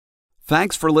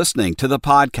Thanks for listening to the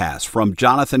podcast from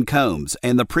Jonathan Combs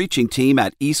and the preaching team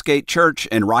at Eastgate Church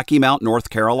in Rocky Mount, North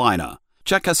Carolina.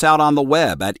 Check us out on the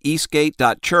web at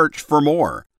eastgate.church for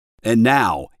more. And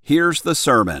now, here's the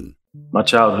sermon. My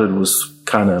childhood was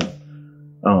kind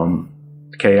of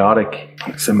chaotic.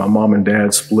 Like I said, my mom and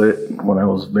dad split when I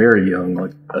was very young,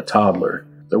 like a toddler.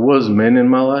 There was men in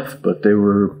my life, but they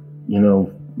were,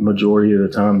 majority of the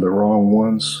time the wrong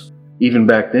ones. Even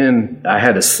back then, I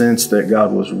had a sense that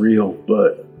God was real,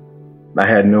 but I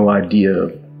had no idea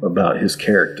about his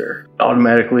character. I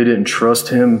automatically didn't trust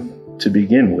him to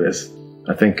begin with.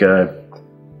 I think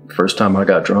first time I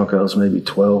got drunk, I was maybe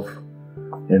 12.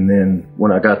 And then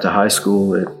when I got to high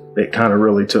school, it kind of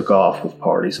really took off with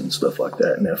parties and stuff like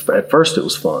that. And at first it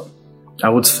was fun. I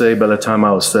would say by the time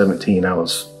I was 17,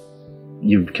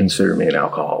 you'd consider me an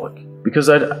alcoholic. Because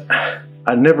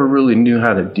I never really knew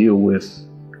how to deal with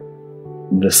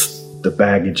the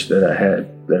baggage that I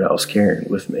had, that I was carrying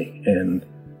with me, and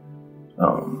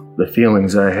the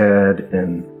feelings I had,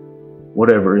 and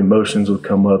whatever emotions would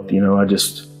come up. I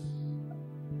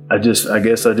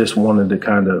guess I just wanted to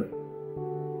kind of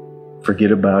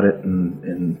forget about it,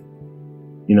 and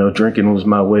drinking was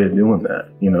my way of doing that.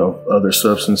 Other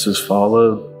substances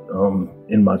followed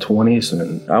in my 20s,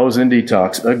 and I was in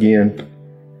detox again,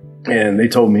 and they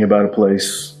told me about a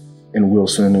place in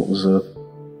Wilson. It was a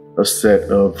set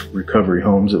of recovery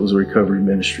homes. It was a recovery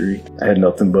ministry. I had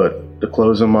nothing but the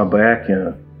clothes on my back and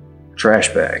a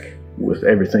trash bag with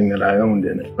everything that I owned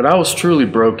in it. But I was truly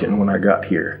broken when I got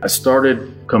here. I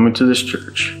started coming to this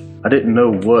church. I didn't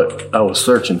know what I was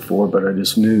searching for, but I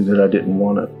just knew that I didn't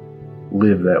want to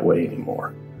live that way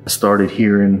anymore. I started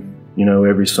hearing,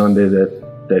 every Sunday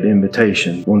that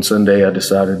invitation. One Sunday I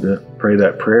decided to pray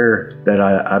that prayer, that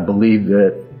I believed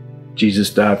that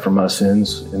Jesus died for my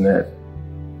sins and that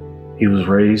he was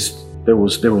raised. There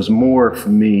was more for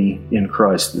me in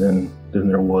Christ than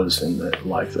there was in that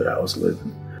life that I was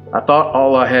living. I thought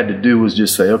all I had to do was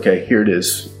just say, okay, here it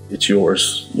is. It's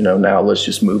yours. Now let's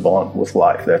just move on with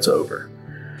life. That's over.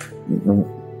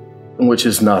 Which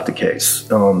is not the case.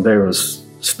 There was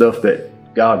stuff that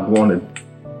God wanted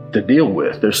to deal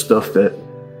with. There's stuff that,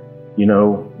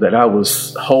 that I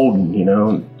was holding,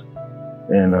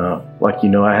 and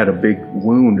I had a big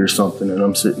wound or something, and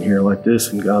I'm sitting here like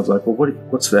this, and God's like, well,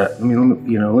 what's that?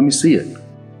 Let me see it. And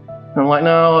I'm like,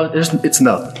 no, it's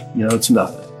nothing. It's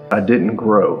nothing. I didn't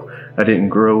grow. I didn't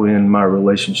grow in my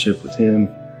relationship with him,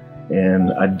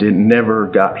 and I never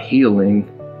got healing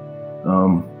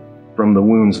from the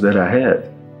wounds that I had.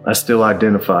 I still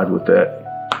identified with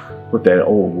that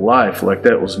old life, like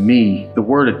that was me. The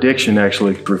word addiction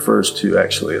actually refers to a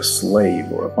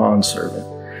slave or a bondservant.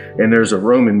 And there's a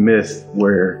Roman myth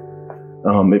where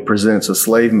it presents a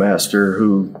slave master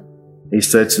who he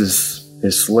sets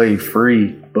his slave free,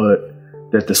 but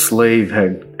that the slave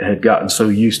had gotten so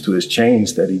used to his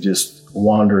chains that he just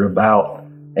wandered about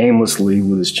aimlessly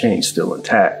with his chains still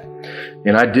intact.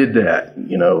 And I did that,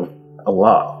 a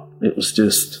lot. It was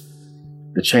just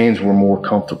the chains were more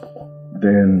comfortable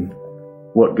than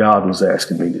what God was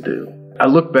asking me to do. I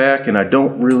look back and I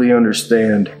don't really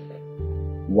understand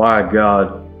why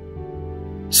God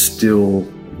still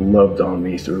loved on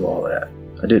me through all that.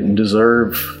 I didn't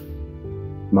deserve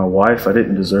my wife. I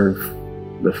didn't deserve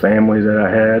the family that I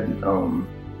had.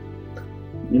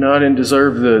 I didn't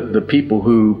deserve the people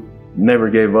who never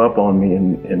gave up on me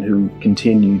and who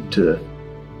continued to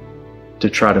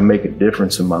try to make a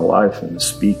difference in my life and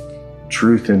speak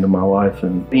truth into my life.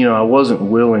 And, I wasn't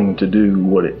willing to do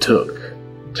what it took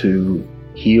to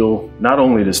heal, not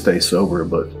only to stay sober,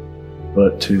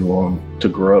 but to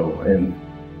grow and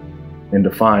to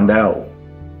find out,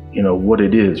 what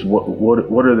it is,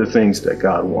 what are the things that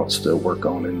God wants to work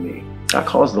on in me. I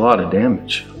caused a lot of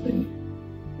damage.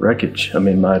 Wreckage.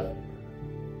 My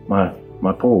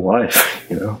poor wife,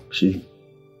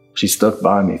 she stuck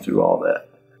by me through all that.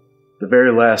 The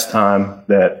very last time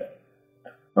that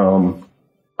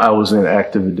I was in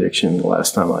active addiction, the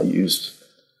last time I used,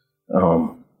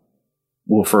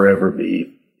 will forever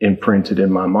be imprinted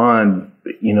in my mind.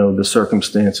 The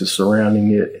circumstances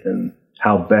surrounding it and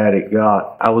how bad it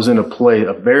got. I was in a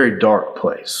very dark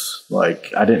place.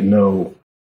 Like, I didn't know,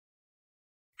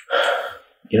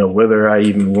 whether I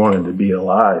even wanted to be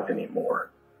alive anymore.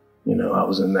 I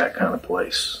was in that kind of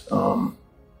place. I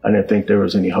didn't think there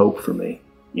was any hope for me.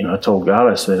 I told God,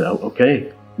 I said,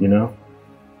 okay,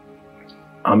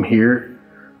 I'm here,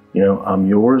 I'm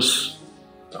yours.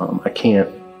 I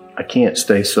can't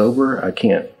stay sober. I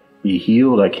can't be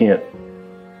healed. I can't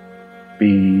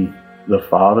be the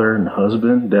father and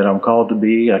husband that I'm called to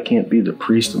be. I can't be the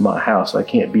priest of my house. I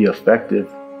can't be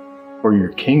effective for your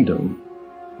kingdom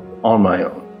on my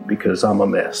own because I'm a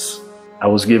mess. I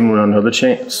was given another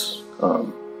chance.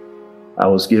 I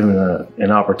was given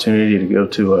an opportunity to go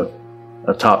to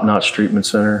a top-notch treatment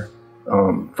center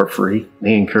for free.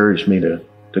 He encouraged me to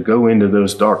go into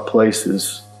those dark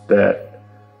places that,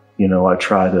 I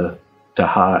try to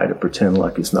hide, to pretend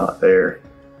like it's not there,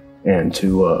 and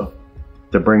to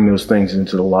bring those things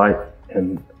into the light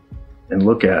and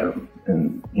look at them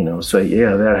and, say,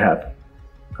 yeah, that happened.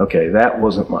 Okay, that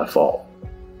wasn't my fault,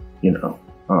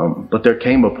 But there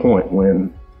came a point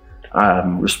when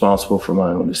I'm responsible for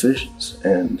my own decisions.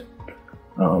 And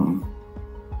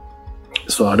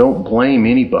so I don't blame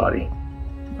anybody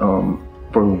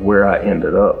for where I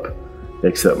ended up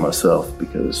except myself,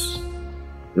 because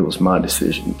it was my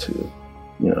decision to,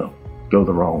 go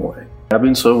the wrong way. I've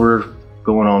been sober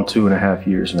going on 2.5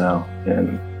 years now.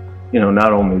 And,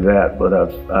 not only that, but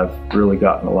I've really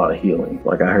gotten a lot of healing.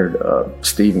 Like I heard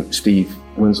Steve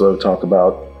Winslow talk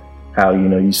about how,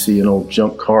 you see an old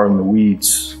junk car in the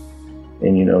weeds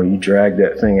and, you drag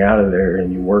that thing out of there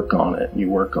and you work on it and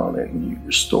you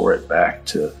restore it back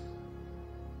to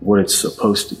what it's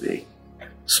supposed to be.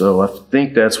 So I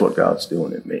think that's what God's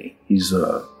doing in me. He's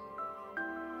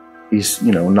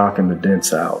knocking the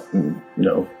dents out and,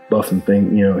 buffing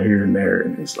things, here and there.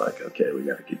 And he's like, okay, we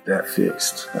got to get that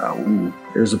fixed.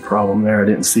 There's a problem there. I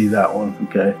didn't see that one.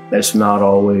 Okay. That's not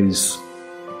always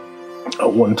a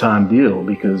one-time deal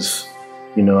because,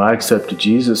 I accepted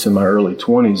Jesus in my early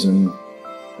 20s and,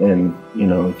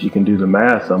 if you can do the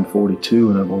math, I'm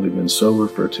 42 and I've only been sober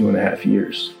for 2.5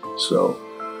 years. So,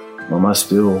 I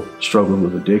still struggled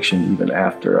with addiction even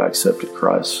after I accepted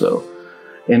Christ. So,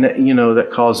 and that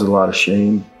caused a lot of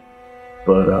shame,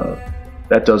 but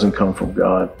that doesn't come from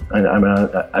God. I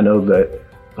know that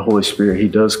the Holy Spirit, He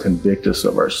does convict us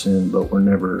of our sin, but we're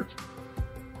never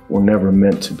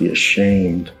meant to be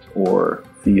ashamed or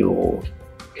feel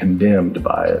condemned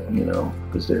by it,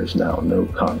 because there's now no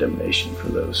condemnation for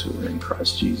those who are in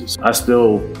Christ Jesus. I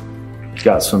still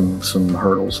got some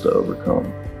hurdles to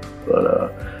overcome,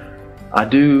 but I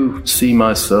do see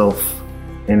myself,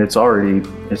 and it's already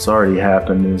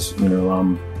happened, is,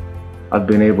 I've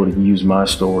been able to use my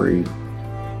story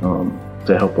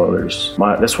to help others.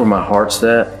 That's where my heart's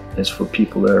at. It's for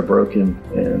people that are broken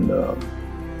and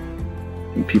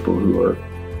people who are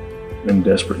in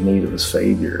desperate need of a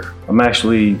Savior. I'm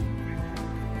actually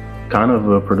kind of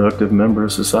a productive member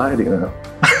of society now.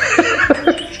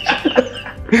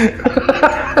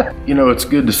 It's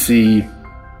good to see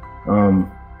my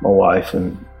wife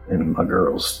and my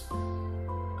girls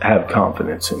have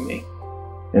confidence in me.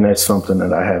 And that's something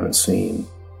that I haven't seen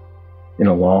in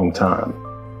a long time.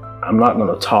 I'm not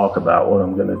going to talk about what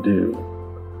I'm going to do.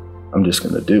 I'm just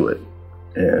going to do it.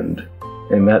 And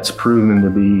that's proven to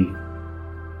be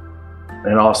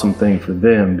an awesome thing for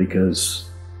them because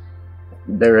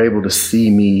they're able to see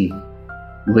me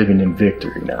living in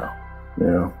victory now,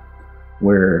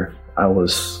 where I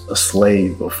was a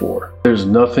slave before. There's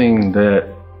nothing that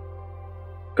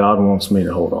God wants me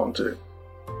to hold on to.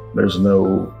 There's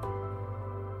no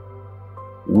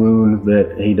wound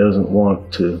that He doesn't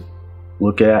want to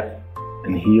look at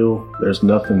and heal. There's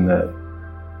nothing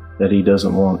that He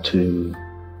doesn't want to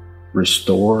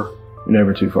restore. You're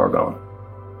never too far gone.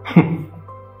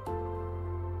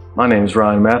 My name is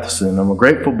Ryan Matheson. I'm a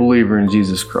grateful believer in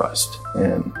Jesus Christ,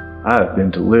 and I have been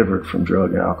delivered from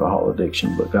drug and alcohol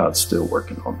addiction, but God's still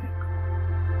working on me.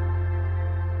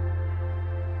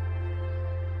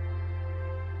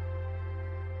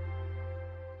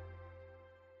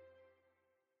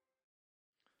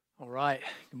 All right.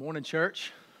 Good morning,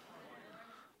 church.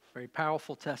 Very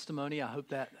powerful testimony. I hope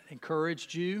that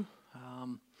encouraged you,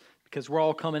 because we're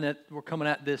all coming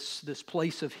at this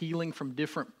place of healing from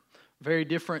very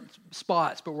different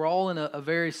spots, but we're all in a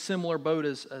very similar boat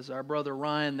as our brother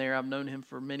Ryan there. I've known him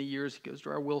for many years. He goes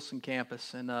to our Wilson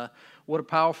campus, and what a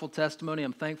powerful testimony.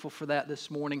 I'm thankful for that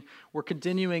this morning. We're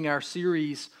continuing our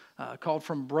series called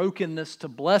From Brokenness to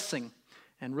Blessing,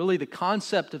 and really the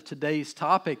concept of today's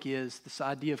topic is this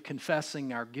idea of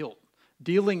confessing our guilt,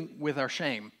 dealing with our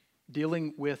shame,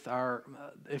 dealing with our,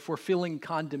 if we're feeling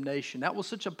condemnation. That was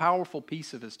such a powerful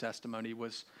piece of his testimony,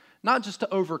 was not just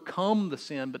to overcome the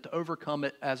sin, but to overcome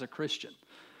it as a Christian,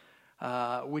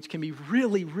 which can be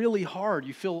really, really hard.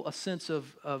 You feel a sense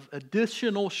of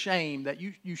additional shame that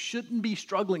you shouldn't be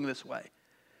struggling this way.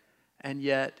 And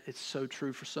yet, it's so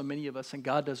true for so many of us, and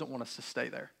God doesn't want us to stay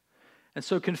there. And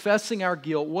so confessing our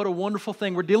guilt, what a wonderful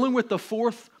thing. We're dealing with the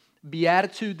fourth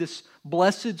beatitude, this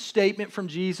blessed statement from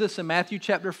Jesus in Matthew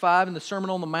chapter 5 in the Sermon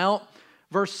on the Mount.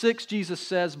 Verse 6, Jesus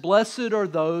says, "Blessed are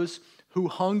those who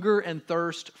hunger and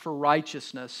thirst for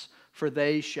righteousness, for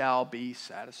they shall be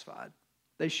satisfied."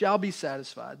 they shall be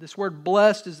satisfied. This word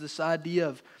blessed is this idea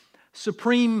of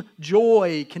supreme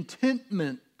joy,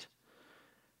 contentment.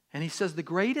 And he says the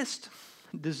greatest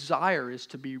desire is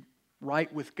to be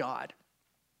right with God.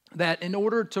 That in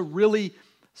order to really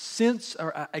sense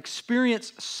or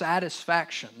experience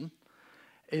satisfaction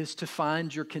is to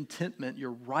find your contentment,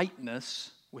 your rightness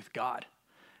with God.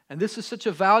 And this is such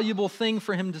a valuable thing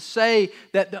for him to say,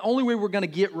 that the only way we're going to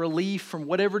get relief from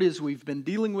whatever it is we've been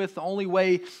dealing with, the only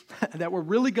way that we're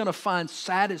really going to find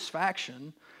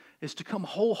satisfaction is to come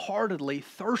wholeheartedly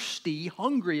thirsty,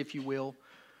 hungry, if you will,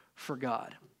 for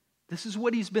God. This is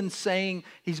what he's been saying.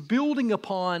 He's building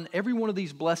upon every one of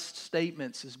these blessed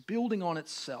statements, is building on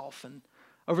itself. And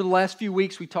over the last few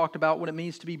weeks, we talked about what it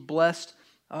means to be blessed.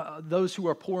 Those who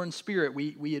are poor in spirit,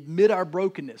 we admit our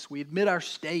brokenness. We admit our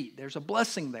state. There's a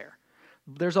blessing there.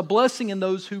 There's a blessing in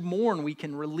those who mourn. We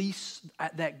can release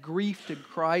that grief to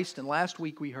Christ. And last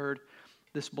week we heard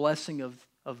this blessing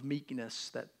of meekness,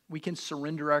 that we can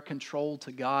surrender our control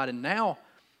to God. And now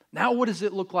what does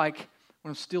it look like when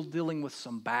I'm still dealing with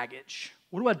some baggage?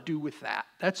 What do I do with that?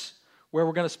 That's where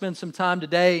we're going to spend some time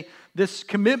today. This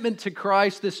commitment to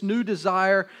Christ, this new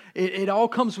desire, it all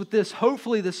comes with this,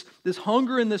 hopefully, this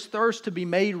hunger and this thirst to be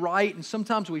made right. And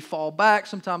sometimes we fall back,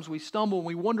 sometimes we stumble, and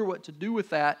we wonder what to do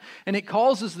with that. And it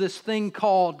causes this thing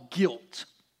called guilt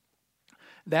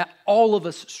that all of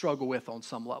us struggle with on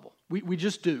some level. We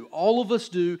just do. All of us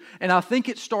do. And I think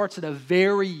it starts at a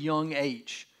very young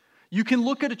age. You can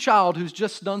look at a child who's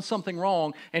just done something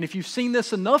wrong, and if you've seen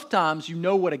this enough times, you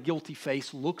know what a guilty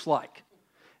face looks like.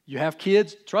 You have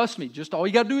kids, trust me, just all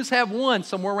you got to do is have one,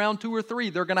 somewhere around 2 or 3,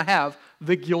 they're going to have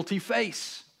the guilty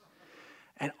face.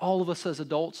 And all of us as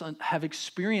adults have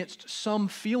experienced some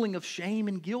feeling of shame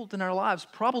and guilt in our lives,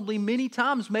 probably many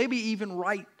times, maybe even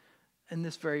right in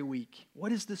this very week.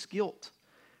 What is this guilt?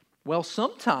 Well,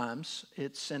 sometimes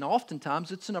and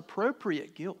oftentimes it's an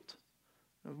appropriate guilt.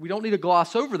 We don't need to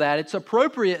gloss over that. It's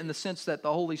appropriate in the sense that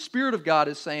the Holy Spirit of God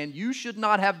is saying, you should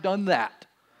not have done that.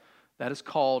 That is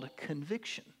called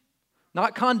conviction.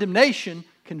 Not condemnation,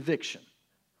 conviction.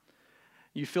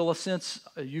 You feel a sense,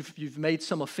 you've made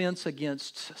some offense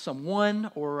against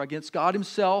someone or against God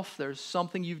himself. There's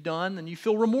something you've done and you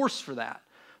feel remorse for that.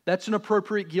 That's an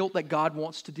appropriate guilt that God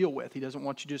wants to deal with. He doesn't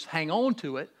want you to just hang on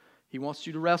to it. He wants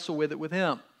you to wrestle with it with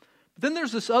him. But then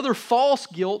there's this other false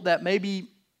guilt that maybe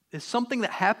is something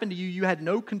that happened to you, you had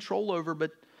no control over,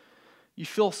 but you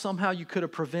feel somehow you could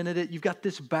have prevented it. You've got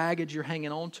this baggage you're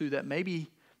hanging on to that maybe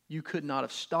you could not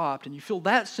have stopped, and you feel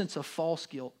that sense of false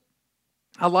guilt.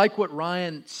 I like what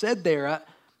Ryan said there.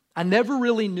 I never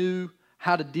really knew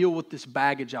how to deal with this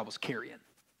baggage I was carrying.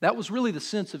 That was really the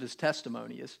sense of his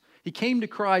testimony. Is he came to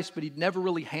Christ, but he'd never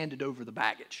really handed over the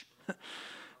baggage.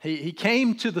 He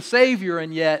came to the Savior,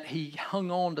 and yet he hung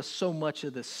on to so much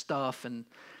of this stuff, and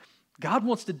God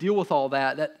wants to deal with all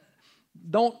that.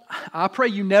 I pray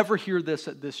you never hear this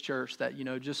at this church, that,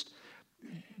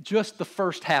 just the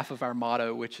first half of our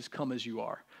motto, which is come as you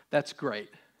are. That's great.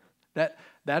 That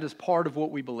is part of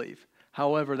what we believe.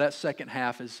 However, that second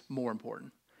half is more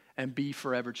important. And be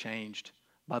forever changed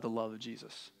by the love of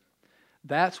Jesus.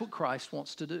 That's what Christ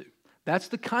wants to do. That's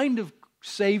the kind of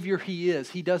Savior he is.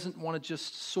 He doesn't want to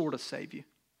just sort of save you.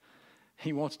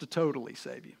 He wants to totally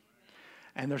save you.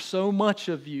 And there's so much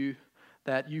of you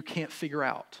that you can't figure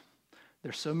out.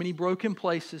 There's so many broken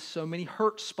places, so many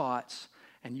hurt spots,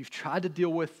 and you've tried to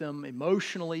deal with them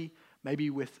emotionally, maybe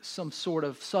with some sort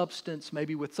of substance,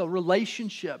 maybe with a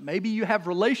relationship. Maybe you have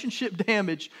relationship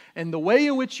damage, and the way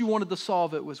in which you wanted to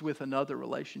solve it was with another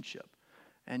relationship.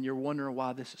 And you're wondering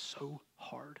why this is so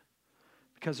hard.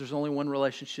 Because there's only one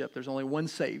relationship, there's only one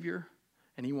Savior,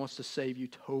 and he wants to save you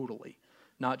totally,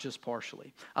 not just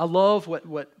partially. I love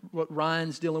what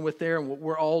Ryan's dealing with there and what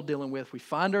we're all dealing with. We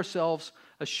find ourselves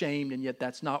ashamed, and yet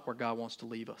that's not where God wants to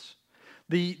leave us.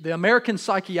 The American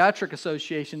Psychiatric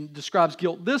Association describes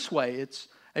guilt this way. It's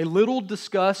a little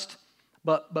discussed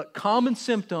but common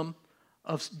symptom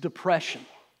of depression.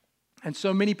 And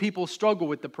so many people struggle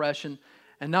with depression,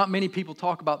 and not many people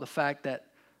talk about the fact that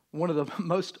one of the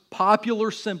most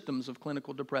popular symptoms of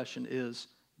clinical depression is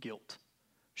guilt,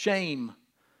 shame,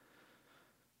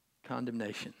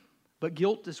 condemnation. But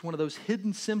guilt is one of those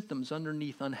hidden symptoms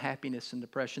underneath unhappiness and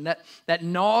depression. That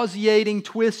nauseating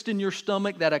twist in your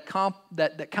stomach that kind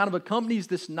of accompanies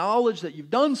this knowledge that you've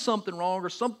done something wrong or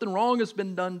something wrong has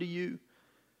been done to you.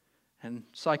 And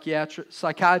psychiatrists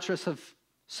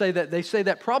say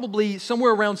that probably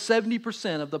somewhere around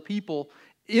 70% of the people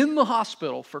in the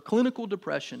hospital for clinical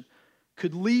depression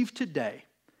could leave today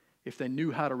if they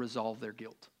knew how to resolve their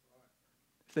guilt.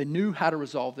 If they knew how to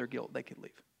resolve their guilt, they could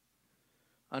leave.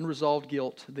 Unresolved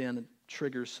guilt then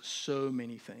triggers so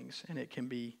many things, and it can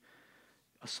be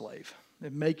a slave.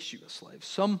 It makes you a slave.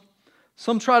 Some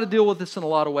try to deal with this in a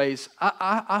lot of ways.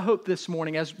 I hope this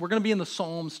morning, as we're going to be in the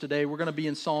Psalms today, we're going to be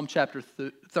in Psalm chapter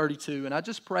 32, and I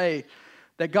just pray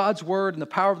that God's Word and the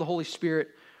power of the Holy Spirit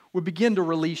would begin to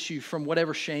release you from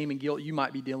whatever shame and guilt you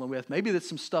might be dealing with. Maybe that's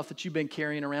some stuff that you've been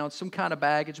carrying around, some kind of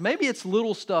baggage. Maybe it's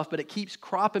little stuff, but it keeps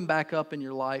cropping back up in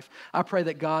your life. I pray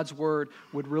that God's Word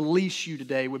would release you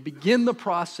today, would begin the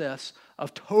process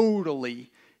of totally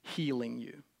healing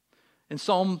you. In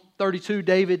Psalm 32,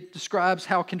 David describes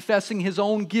how confessing his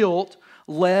own guilt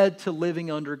led to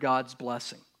living under God's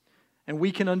blessing. And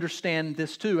we can understand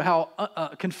this too, how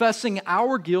confessing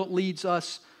our guilt leads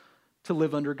us to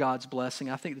live under God's blessing.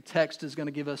 I think the text is going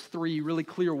to give us 3 really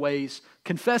clear ways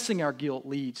confessing our guilt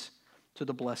leads to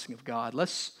the blessing of God.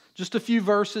 Just a few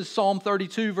verses, Psalm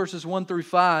 32, verses 1 through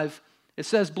 5. It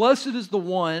says, "Blessed is the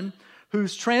one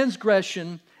whose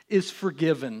transgression is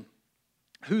forgiven,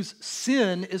 whose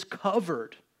sin is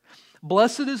covered.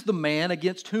 Blessed is the man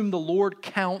against whom the Lord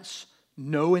counts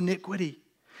no iniquity,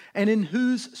 and in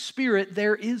whose spirit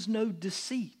there is no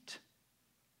deceit.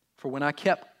 For when I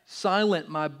kept silent,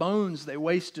 my bones they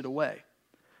wasted away.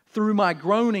 Through my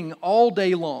groaning all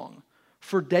day long,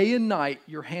 for day and night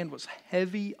your hand was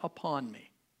heavy upon me.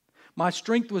 My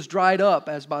strength was dried up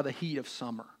as by the heat of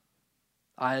summer.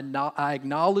 I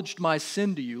acknowledged my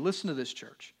sin to you." Listen to this,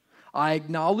 church. "I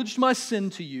acknowledged my sin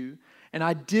to you, and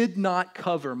I did not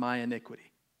cover my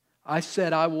iniquity. I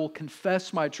said, I will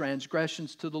confess my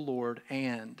transgressions to the Lord,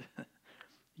 and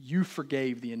you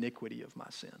forgave the iniquity of my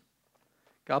sin."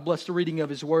 God bless the reading of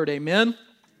His Word. Amen.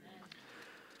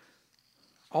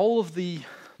 All of the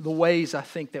ways I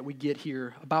think that we get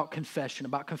here about confession,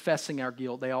 about confessing our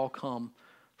guilt, they all come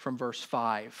from verse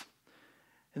 5.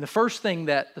 And the first thing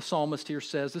that the psalmist here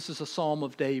says, this is a psalm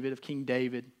of David, of King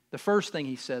David. The first thing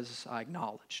he says is, "I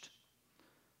acknowledged."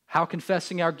 How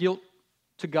confessing our guilt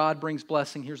to God brings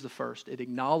blessing. Here's the first. It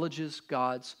acknowledges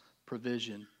God's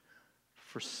provision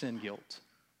for sin guilt.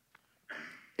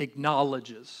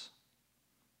 Acknowledges.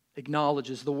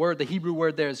 Acknowledges. The Hebrew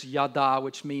word there is yada,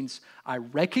 which means I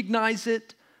recognize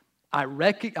it, I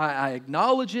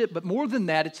acknowledge it, but more than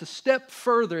that, it's a step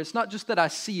further. It's not just that I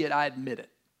see it, I admit it.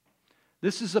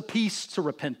 This is a piece to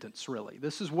repentance, really.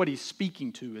 This is what he's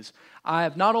speaking to, is I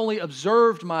have not only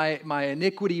observed my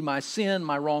iniquity, my sin,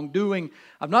 my wrongdoing,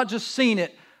 I've not just seen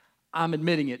it, I'm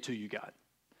admitting it to you, God.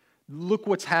 Look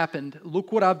what's happened.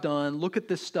 Look what I've done. Look at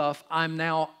this stuff. I'm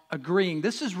now agreeing.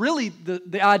 This is really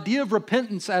the idea of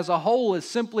repentance as a whole, is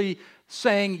simply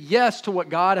saying yes to what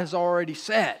God has already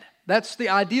said. That's the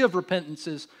idea of repentance,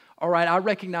 is, all right, I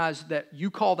recognize that you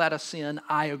call that a sin.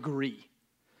 I agree.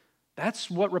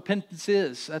 That's what repentance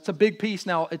is. That's a big piece.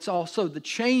 Now, it's also the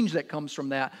change that comes from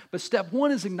that. But step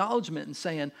one is acknowledgement and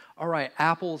saying, all right,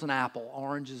 apple is an apple,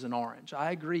 orange is an orange.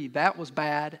 I agree. That was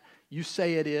bad. You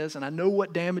say it is, and I know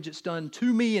what damage it's done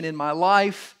to me and in my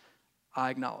life. I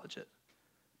acknowledge it.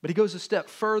 But he goes a step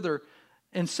further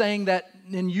in saying that,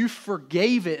 and you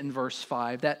forgave it in verse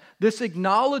 5, that this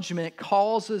acknowledgement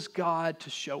causes God to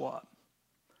show up.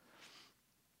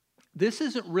 This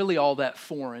isn't really all that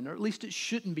foreign, or at least it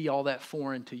shouldn't be all that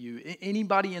foreign to you.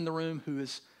 Anybody in the room who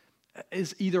is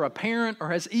either a parent or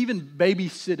has even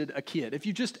babysitted a kid, if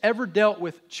you just ever dealt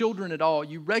with children at all,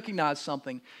 you recognize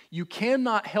something. You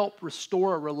cannot help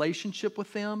restore a relationship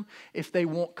with them if they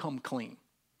won't come clean.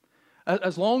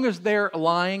 As long as they're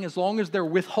lying, as long as they're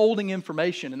withholding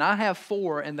information, and I have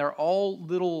 4, and they're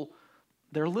little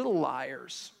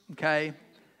liars, okay?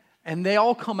 And they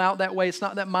all come out that way. It's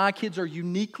not that my kids are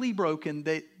uniquely broken.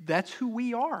 That's who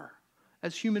we are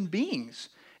as human beings.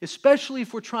 Especially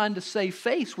if we're trying to save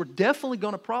face, we're definitely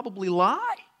going to probably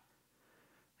lie.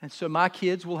 And so my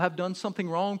kids will have done something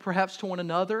wrong, perhaps to one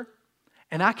another,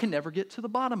 and I can never get to the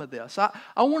bottom of this. I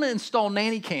want to install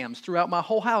nanny cams throughout my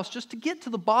whole house just to get to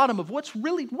the bottom of what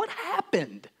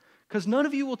happened. Because none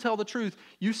of you will tell the truth.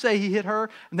 You say he hit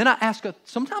her, and then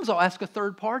sometimes I'll ask a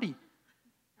third party.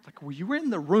 Like, well, you were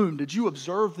in the room. Did you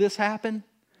observe this happen?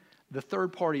 The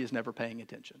third party is never paying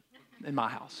attention in my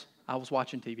house. I was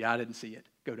watching TV. I didn't see it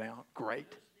go down. Great.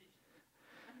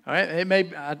 All right.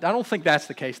 I don't think that's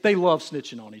the case. They love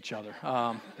snitching on each other.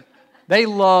 They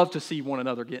love to see one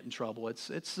another get in trouble.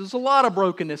 There's a lot of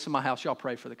brokenness in my house. Y'all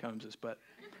pray for the Combses,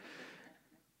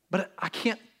 but I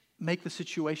can't make the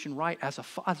situation right. As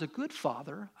a good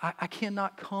father, I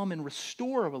cannot come and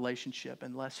restore a relationship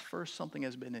unless first something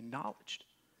has been acknowledged.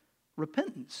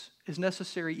 Repentance is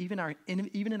necessary even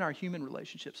in our human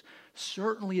relationships.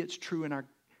 Certainly it's true in our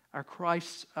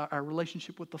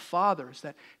relationship with the Father, is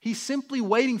that He's simply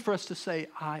waiting for us to say,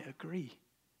 I agree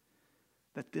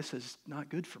that this is not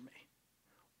good for me.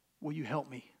 will you help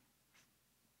me?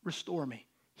 Restore me.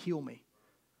 Heal me.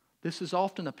 This is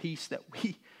often a piece that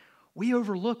we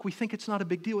overlook. We think it's not a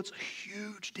big deal. It's a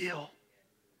huge deal.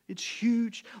 It's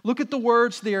huge. Look at the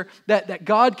words there that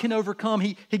God can overcome.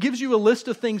 He gives you a list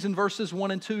of things in verses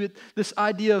 1 and 2. This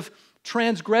idea of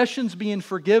transgressions being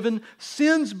forgiven,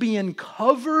 sins being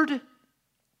covered,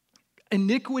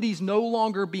 iniquities no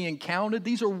longer being counted.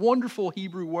 These are wonderful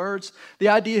Hebrew words. The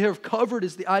idea here of covered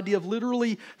is the idea of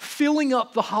literally filling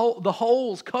up the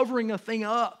holes, covering a thing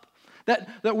up.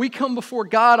 That we come before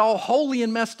God all holy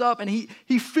and messed up, and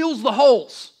He fills the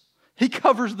holes. He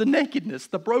covers the nakedness,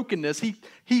 the brokenness.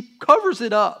 He covers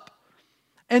it up.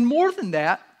 And more than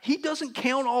that, He doesn't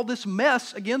count all this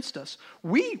mess against us.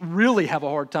 We really have a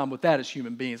hard time with that as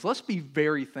human beings. Let's be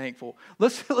very thankful.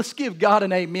 Let's give God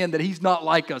an amen that He's not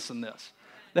like us in this.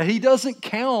 That He doesn't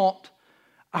count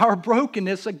our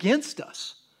brokenness against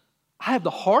us. I have the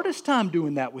hardest time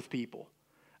doing that with people.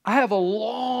 I have a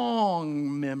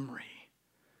long memory.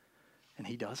 And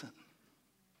He doesn't.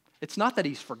 It's not that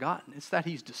He's forgotten. It's that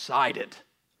He's decided.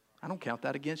 I don't count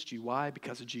that against you. Why?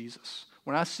 Because of Jesus.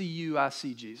 When I see you, I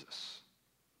see Jesus.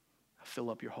 I fill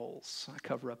up your holes. I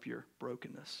cover up your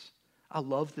brokenness. I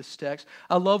love this text.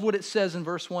 I love what it says in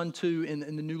verse 1, 2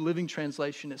 in the New Living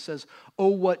Translation. It says, "Oh,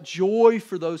 what joy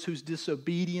for those whose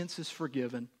disobedience is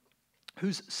forgiven,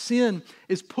 whose sin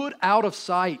is put out of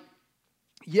sight.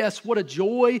 Yes, what a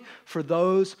joy for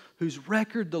those whose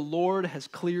record the Lord has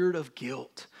cleared of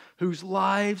guilt, whose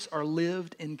lives are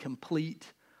lived in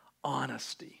complete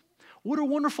honesty." What a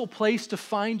wonderful place to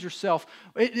find yourself.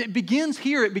 It begins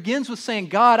here. It begins with saying,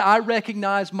 God, I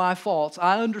recognize my faults.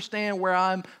 I understand where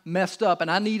I'm messed up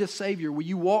and I need a Savior. Will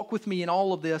you walk with me in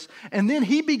all of this? And then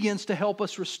He begins to help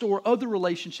us restore other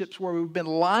relationships where we've been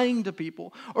lying to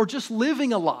people or just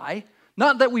living a lie.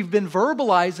 Not that we've been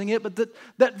verbalizing it, but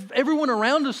that everyone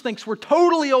around us thinks we're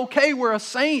totally okay, we're a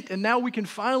saint, and now we can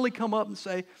finally come up and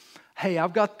say, hey,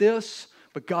 I've got this,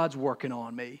 but God's working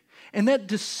on me. And that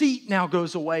deceit now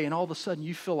goes away, and all of a sudden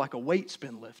you feel like a weight's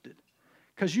been lifted.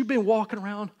 Because you've been walking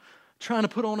around trying to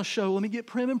put on a show, let me get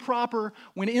prim and proper,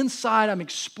 when inside I'm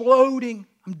exploding,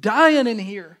 I'm dying in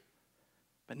here.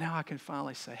 But now I can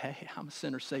finally say, hey, I'm a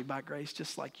sinner saved by grace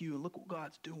just like you, and look what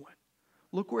God's doing.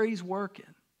 Look where He's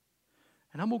working.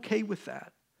 And I'm okay with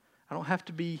that. I don't have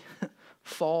to be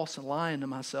false and lying to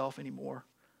myself anymore.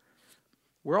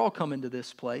 We're all coming to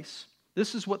this place.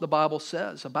 This is what the Bible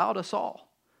says about us all.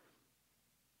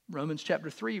 Romans chapter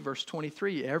 3, verse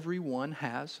 23, everyone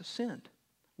has sinned.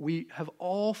 We have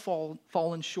all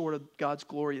fallen short of God's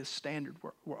glorious standard.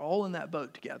 We're all in that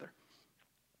boat together.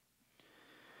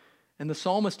 And the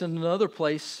psalmist in another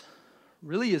place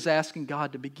really is asking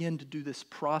God to begin to do this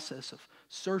process of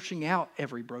searching out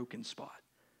every broken spot.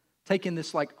 Taking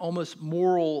this like almost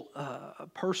moral,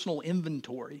 personal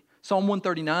inventory. Psalm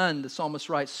 139, the psalmist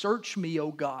writes, "Search me,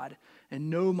 O God,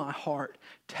 and know my heart.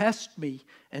 Test me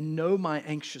and know my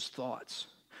anxious thoughts.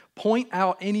 Point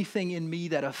out anything in me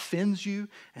that offends you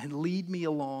and lead me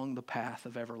along the path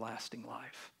of everlasting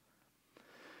life."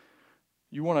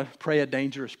 You want to pray a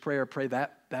dangerous prayer, pray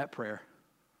that prayer.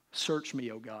 Search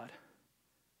me, O God.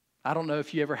 I don't know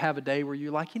if you ever have a day where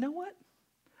you're like, you know what?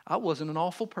 I wasn't an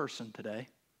awful person today.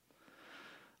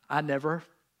 I never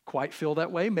quite feel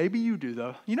that way. Maybe you do,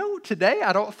 though. You know, today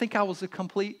I don't think I was a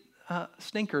complete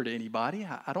stinker to anybody.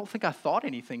 I don't think I thought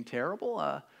anything terrible.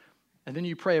 And then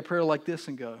you pray a prayer like this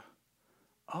and go,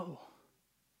 oh,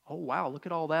 wow, look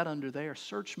at all that under there.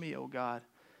 Search me, oh God.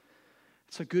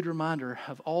 It's a good reminder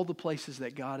of all the places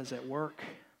that God is at work.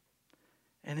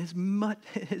 And His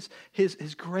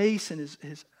grace and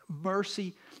His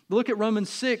mercy. Look at Romans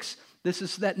 6. This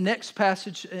is that next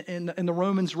passage in the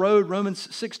Romans road. Romans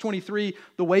 6:23,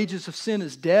 the wages of sin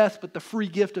is death, but the free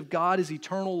gift of God is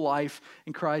eternal life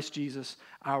in Christ Jesus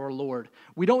our Lord.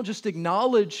 We don't just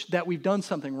acknowledge that we've done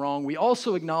something wrong. We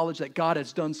also acknowledge that God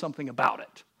has done something about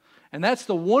it. And that's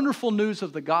the wonderful news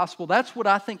of the gospel. That's what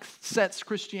I think sets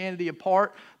Christianity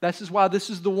apart. This is why this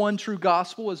is the one true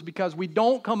gospel, is because we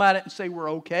don't come at it and say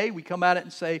we're okay. We come at it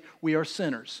and say we are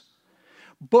sinners.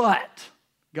 But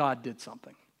God did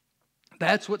something.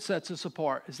 That's what sets us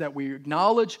apart, is that we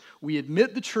acknowledge, we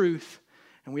admit the truth,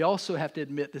 and we also have to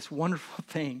admit this wonderful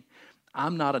thing.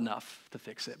 I'm not enough to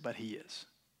fix it, but He is.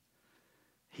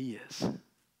 He is.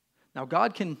 Now,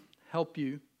 God can help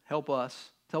us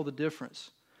tell the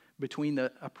difference between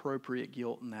the appropriate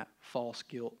guilt and that false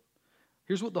guilt.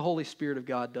 Here's what the Holy Spirit of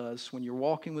God does when you're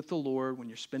walking with the Lord, when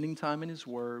you're spending time in His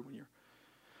Word, when you're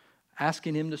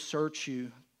asking Him to search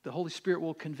you. The Holy Spirit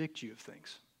will convict you of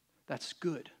things. That's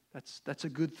good. That's a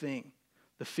good thing.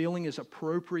 The feeling is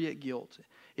appropriate guilt.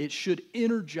 It should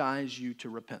energize you to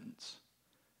repentance.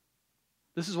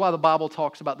 This is why the Bible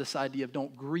talks about this idea of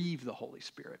don't grieve the Holy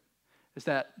Spirit. Is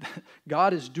that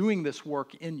God is doing this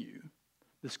work in you.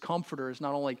 This comforter is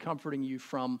not only comforting you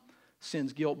from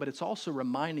sin's guilt, but it's also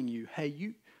reminding you, hey,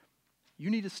 you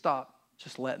need to stop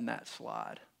just letting that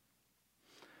slide.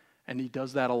 And he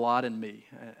does that a lot in me.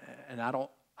 And I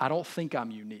don't think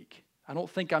I'm unique. I don't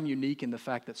think I'm unique in the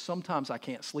fact that sometimes I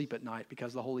can't sleep at night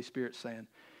because the Holy Spirit's saying,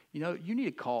 you need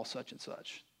to call such and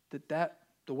such. That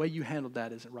the way you handled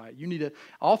that isn't right. You need to.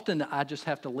 Often I just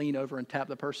have to lean over and tap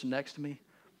the person next to me.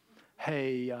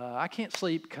 Hey, I can't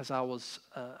sleep because I was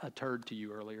a turd to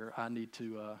you earlier. I need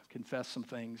to confess some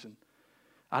things. And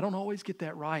I don't always get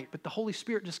that right, but the Holy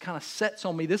Spirit just kind of sets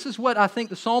on me. This is what I think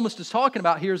the psalmist is talking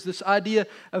about here, is this idea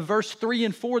of verse 3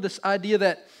 and 4, this idea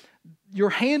that your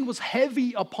hand was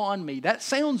heavy upon me. That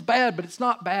sounds bad, but it's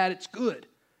not bad. It's good.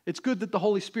 It's good that the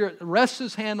Holy Spirit rests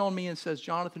his hand on me and says,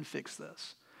 Jonathan, fix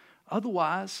this.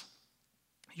 Otherwise,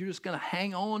 you're just going to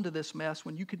hang on to this mess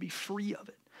when you could be free of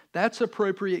it. That's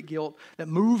appropriate guilt that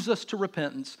moves us to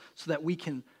repentance so that we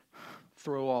can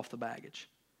throw off the baggage.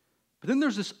 But then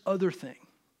there's this other thing,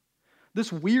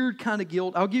 this weird kind of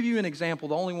guilt. I'll give you an example,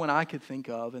 the only one I could think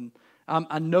of, and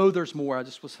I know there's more. I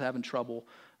just was having trouble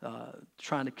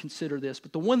trying to consider this.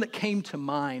 But the one that came to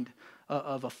mind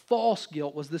of a false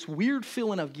guilt was this weird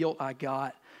feeling of guilt I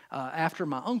got after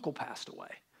my uncle passed away.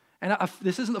 And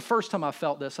this isn't the first time I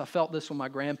felt this. I felt this when my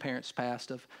grandparents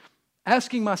passed, of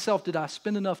asking myself, did I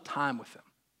spend enough time with them?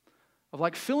 Of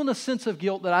like feeling a sense of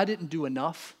guilt that I didn't do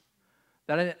enough.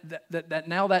 That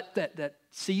now that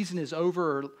season is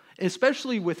over,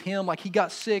 especially with him, like he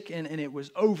got sick and it was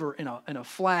over in a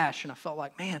flash, and I felt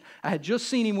like, man, I had just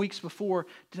seen him weeks before.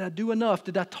 Did I do enough?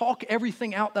 Did I talk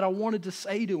everything out that I wanted to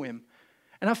say to him?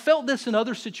 And I felt this in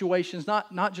other situations,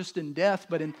 not just in death,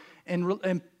 but in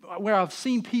where I've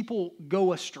seen people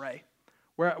go astray,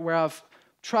 where I've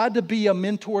tried to be a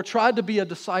mentor, tried to be a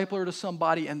discipler to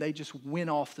somebody, and they just went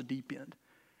off the deep end.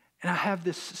 And I have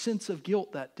this sense of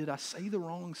guilt that, did I say the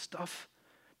wrong stuff?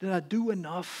 Did I do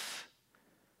enough?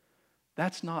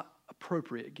 That's not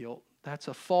appropriate guilt. That's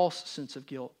a false sense of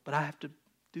guilt, but I have to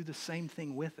do the same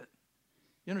thing with it.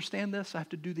 You understand this? I have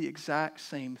to do the exact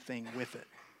same thing with it.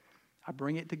 I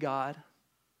bring it to God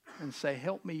and say,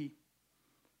 help me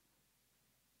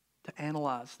to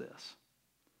analyze this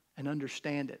and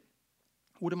understand it.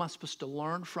 What am I supposed to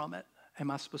learn from it? Am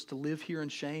I supposed to live here in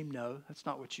shame? No, that's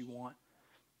not what you want.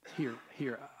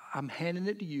 Here, I'm handing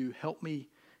it to you. Help me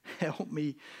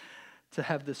to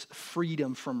have this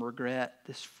freedom from regret,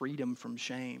 this freedom from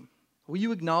shame. Will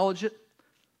you acknowledge it?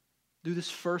 Do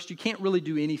this first. You can't really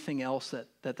do anything else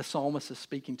that the psalmist is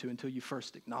speaking to until you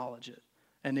first acknowledge it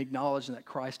and acknowledge that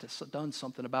Christ has done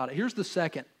something about it. Here's the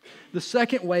second. The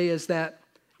second way is that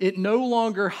it no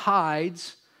longer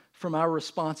hides from our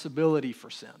responsibility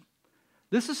for sin.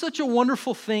 This is such a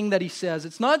wonderful thing that he says.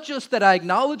 It's not just that I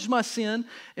acknowledge my sin.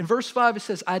 In verse 5 it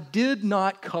says, I did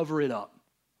not cover it up.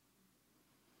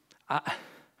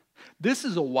 This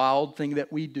is a wild thing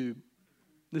that we do.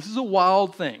 This is a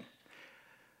wild thing.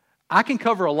 I can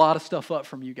cover a lot of stuff up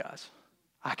from you guys.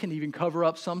 I can even cover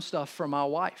up some stuff from my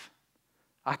wife.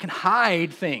 I can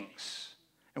hide things.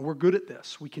 And we're good at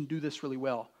this. We can do this really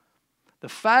well. The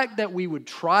fact that we would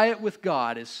try it with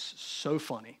God is so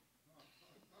funny.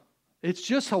 It's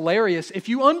just hilarious. If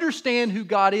you understand who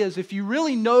God is, if you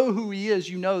really know who He is,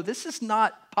 you know this is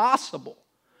not possible.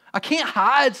 I can't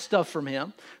hide stuff from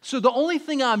Him. So the only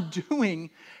thing I'm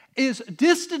doing is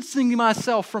distancing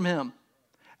myself from Him.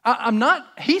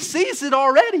 He sees it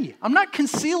already. I'm not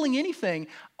concealing anything.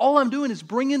 All I'm doing is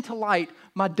bringing to light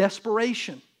my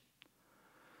desperation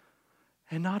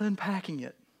and not unpacking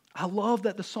it. I love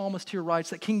that the psalmist here writes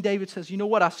that King David says, you know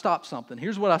what, I stopped something.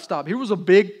 Here's what I stopped. Here was a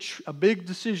big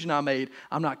decision I made.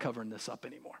 I'm not covering this up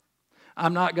anymore.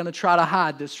 I'm not going to try to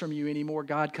hide this from you anymore,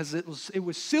 God, because it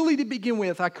was silly to begin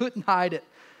with. I couldn't hide it.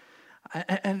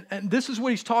 And this is what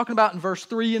he's talking about in verse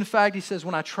 3. In fact, he says,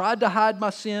 when I tried to hide my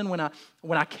sin, when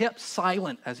I kept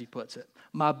silent, as he puts it,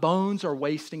 my bones are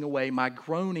wasting away. My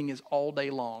groaning is all day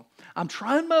long. I'm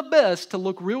trying my best to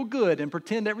look real good and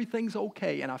pretend everything's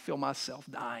okay, and I feel myself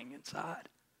dying inside.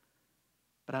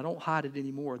 But I don't hide it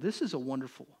anymore. This is a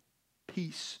wonderful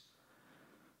piece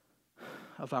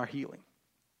of our healing.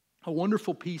 A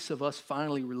wonderful piece of us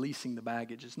finally releasing the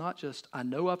baggage. It's not just, I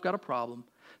know I've got a problem.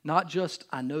 Not just,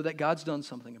 I know that God's done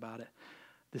something about it.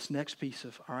 This next piece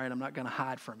of, all right, I'm not going to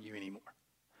hide from you anymore.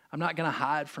 I'm not going to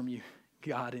hide from you,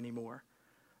 God, anymore.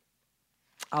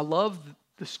 I love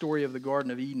the story of the Garden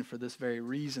of Eden for this very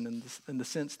reason, in the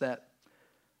sense that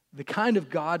the kind of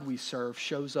God we serve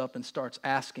shows up and starts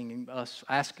asking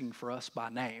for us by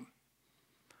name.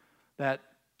 That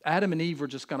Adam and Eve were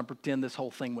just going to pretend this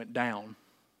whole thing went down.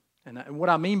 And what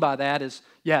I mean by that is,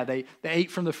 yeah, they ate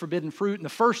from the forbidden fruit, and the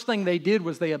first thing they did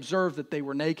was they observed that they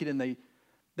were naked, and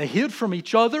they hid from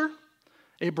each other.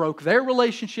 It broke their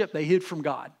relationship. They hid from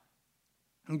God.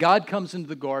 And God comes into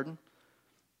the garden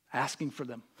asking for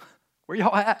them. Where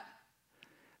y'all at?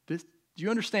 Do you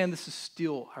understand this is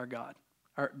still our God?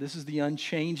 This is the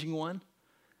unchanging one.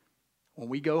 When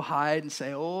we go hide and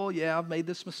say, oh, yeah, I've made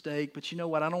this mistake, but you know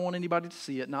what? I don't want anybody to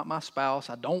see it, not my spouse.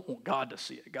 I don't want God to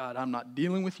see it. God, I'm not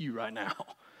dealing with you right now.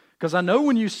 Because I know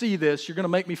when you see this, you're going to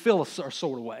make me feel a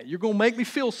sort of way. You're going to make me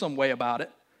feel some way about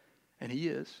it. And he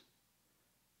is.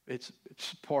 It's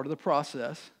part of the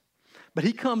process. But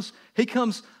he comes,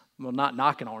 well, not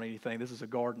knocking on anything. This is a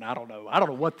garden. I don't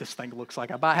know what this thing looks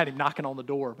like. I had him knocking on the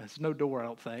door, but there's no door, I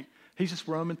don't think. He's just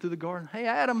roaming through the garden. Hey,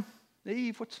 Adam,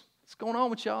 Eve, what's going on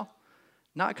with y'all?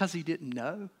 Not because he didn't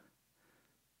know.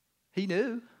 He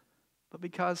knew, but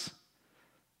because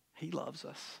he loves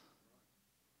us.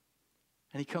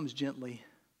 And he comes gently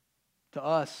to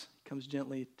us. He comes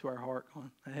gently to our heart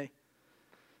going, hey,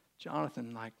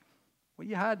 Jonathan, like, what are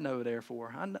you hiding over there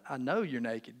for? I know you're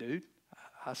naked, dude.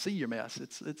 I see your mess.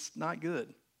 It's not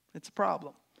good. It's a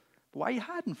problem. But why are you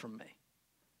hiding from me?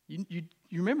 You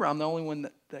remember I'm the only one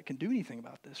that can do anything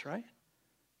about this, right?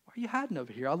 Why are you hiding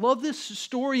over here? I love this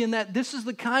story in that this is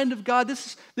the kind of God,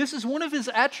 this is one of his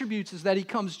attributes is that he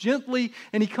comes gently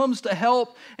and he comes to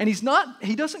help. And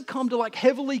he doesn't come to like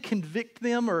heavily convict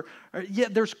them or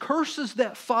yet there's curses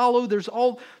that follow.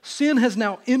 Sin has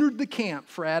now entered the camp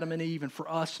for Adam and Eve and for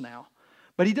us now.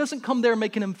 But he doesn't come there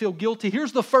making them feel guilty.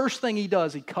 Here's the first thing he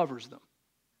does. He covers them.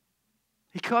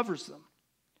 He covers them.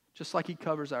 Just like he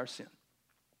covers our sin.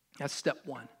 That's step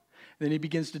one. And then he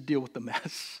begins to deal with the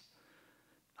mess.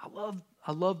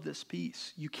 I love this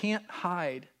piece. You can't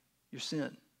hide your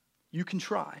sin. You can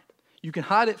try. You can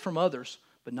hide it from others,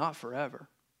 but not forever.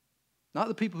 Not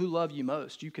the people who love you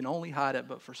most. You can only hide it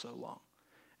but for so long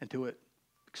until it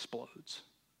explodes.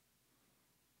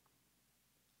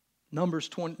 Numbers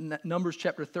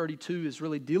chapter 32 is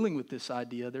really dealing with this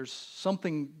idea. There's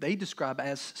something they describe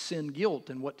as sin guilt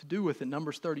and what to do with it.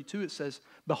 Numbers 32, it says,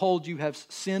 behold, you have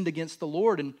sinned against the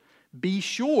Lord, and be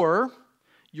sure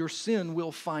your sin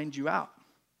will find you out.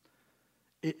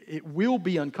 It will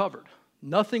be uncovered.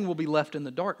 Nothing will be left in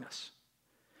the darkness.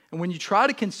 And when you try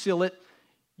to conceal it,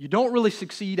 you don't really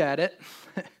succeed at it.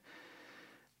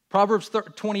 Proverbs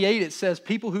 28, it says,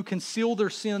 people who conceal their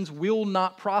sins will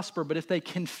not prosper, but if they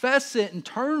confess it and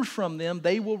turn from them,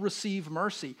 they will receive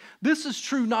mercy. This is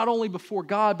true not only before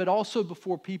God, but also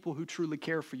before people who truly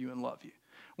care for you and love you.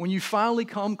 When you finally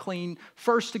come clean,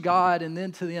 first to God and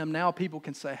then to them, now people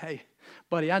can say, hey,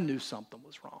 buddy, I knew something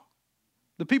was wrong.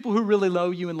 The people who really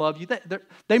know you and love you,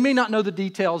 they may not know the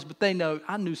details, but they know,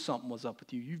 I knew something was up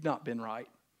with you. You've not been right.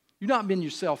 You've not been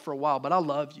yourself for a while, but I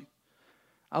love you.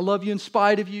 I love you in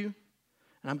spite of you,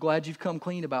 and I'm glad you've come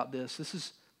clean about this.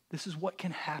 This is what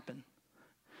can happen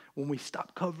when we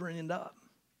stop covering it up.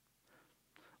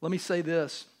 Let me say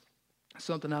this,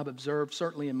 something I've observed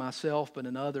certainly in myself, but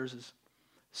in others, is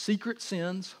secret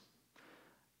sins,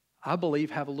 I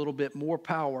believe, have a little bit more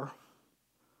power.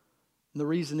 And the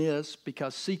reason is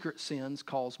because secret sins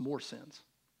cause more sins.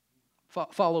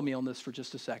 Follow me on this for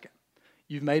just a second.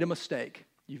 You've made a mistake.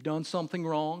 You've done something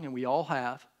wrong, and we all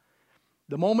have.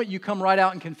 The moment you come right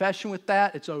out in confession with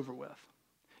that, it's over with.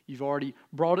 You've already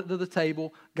brought it to the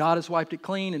table. God has wiped it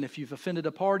clean, and if you've offended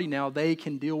a party, now they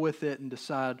can deal with it and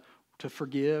decide to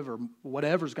forgive or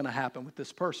whatever's going to happen with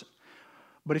this person.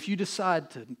 But if you decide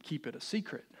to keep it a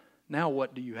secret, now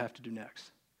what do you have to do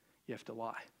next? You have to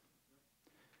lie.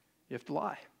 You have to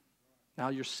lie. Now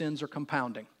your sins are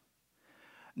compounding.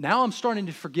 Now I'm starting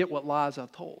to forget what lies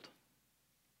I've told.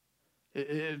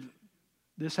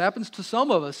 This happens to some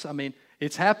of us. I mean,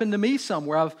 it's happened to me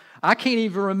somewhere. I can't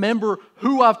even remember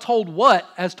who I've told what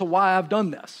as to why I've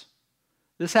done this.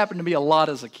 This happened to me a lot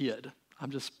as a kid. I'm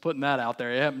just putting that out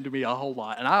there. It happened to me a whole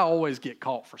lot. And I always get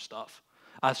caught for stuff.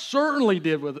 I certainly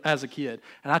did as a kid.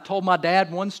 And I told my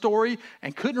dad one story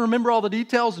and couldn't remember all the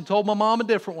details and told my mom a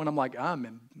different one. I'm like, I'm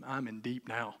in deep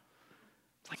now.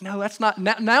 It's like, no, that's not.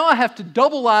 Now I have to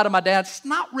double lie to my dad. It's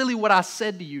not really what I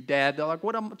said to you, Dad. They're like,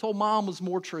 what I told Mom was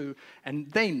more true. And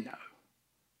they know.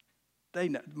 They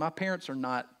know. My parents are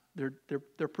not.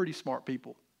 They're pretty smart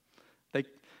people.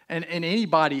 And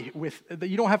anybody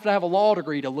you don't have to have a law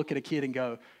degree to look at a kid and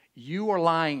go, you are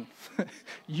lying.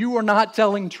 You are not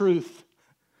telling truth.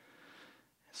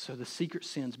 So the secret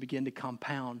sins begin to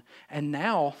compound. And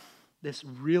now this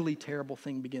really terrible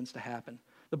thing begins to happen.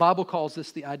 The Bible calls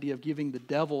this the idea of giving the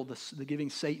devil, giving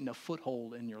Satan a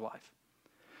foothold in your life.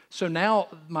 So now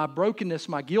my brokenness,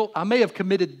 my guilt, I may have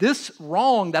committed this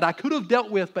wrong that I could have dealt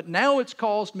with, but now it's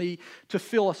caused me to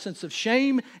feel a sense of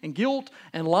shame and guilt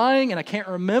and lying, and I can't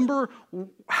remember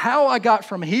how I got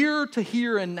from here to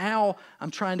here, and now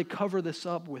I'm trying to cover this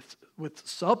up with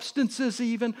substances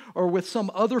even, or with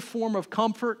some other form of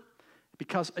comfort,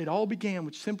 because it all began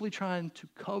with simply trying to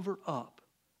cover up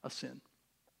a sin.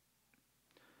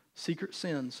 Secret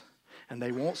sins, and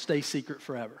they won't stay secret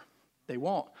forever. They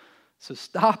won't. So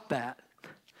stop that.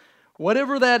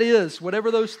 Whatever that is, whatever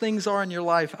those things are in your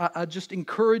life, I just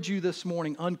encourage you this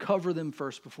morning, uncover them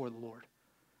first before the Lord.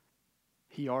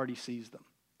 He already sees them.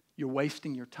 You're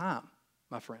wasting your time,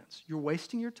 my friends. You're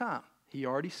wasting your time. He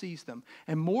already sees them.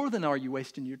 And more than are you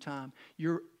wasting your time,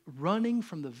 you're running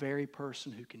from the very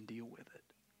person who can deal with it.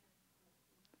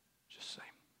 Just say,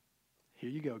 here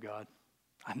you go, God.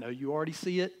 I know you already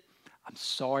see it. I'm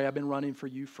sorry I've been running for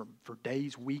you for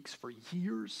days, weeks, for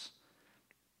years.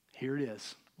 Here it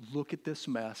is. Look at this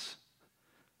mess.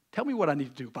 Tell me what I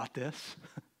need to do about this.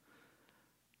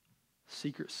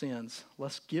 Secret sins.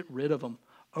 Let's get rid of them.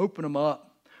 Open them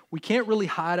up. We can't really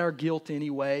hide our guilt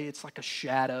anyway. It's like a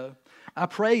shadow. I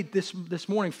prayed this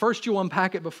morning, first you'll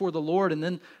unpack it before the Lord, and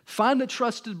then find a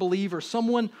trusted believer,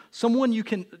 someone you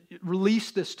can release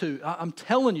this to. I'm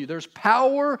telling you, there's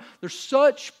power, there's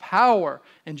such power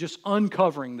in just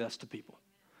uncovering this to people.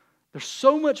 There's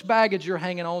so much baggage you're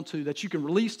hanging on to that you can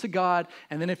release to God,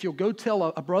 and then if you'll go tell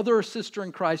a brother or sister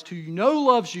in Christ who you know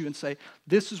loves you and say,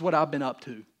 this is what I've been up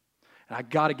to, and I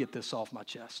got to get this off my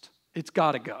chest. It's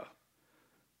got to go.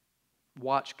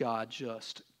 Watch God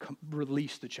just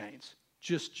release the chains.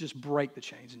 Just break the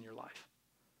chains in your life.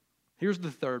 Here's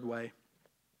the third way.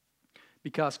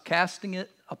 Because casting it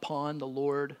upon the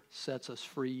Lord sets us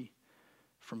free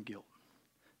from guilt.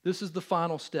 This is the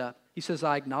final step. He says,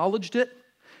 I acknowledged it.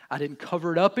 I didn't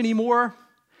cover it up anymore.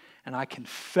 And I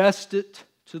confessed it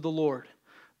to the Lord.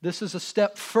 This is a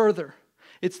step further.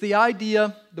 It's the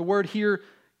idea, the word here,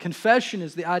 confession,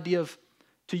 is the idea of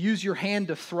to use your hand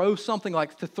to throw something,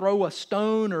 like to throw a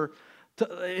stone, or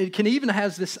it can even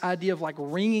has this idea of like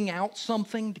wringing out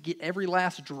something to get every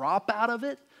last drop out of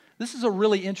it. This is a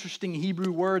really interesting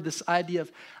Hebrew word, this idea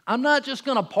of, I'm not just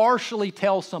going to partially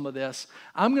tell some of this.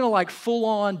 I'm going to like full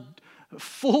on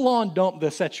dump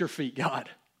this at your feet, God.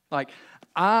 Like,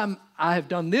 I have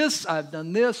done this, I've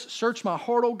done this. Search my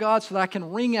heart, oh God, so that I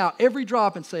can wring out every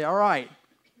drop and say, all right.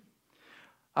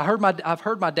 I've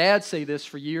heard my dad say this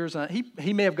for years.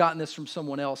 He may have gotten this from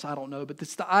someone else, I don't know. But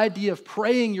it's the idea of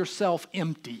praying yourself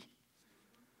empty.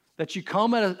 That you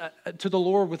come to the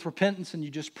Lord with repentance and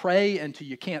you just pray until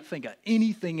you can't think of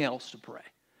anything else to pray.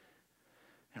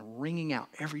 And wringing out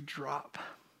every drop.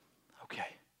 Okay.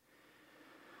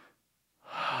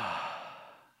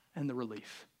 And the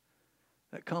relief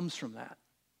that comes from that.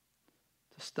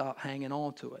 To stop hanging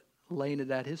on to it. Laying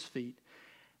it at His feet.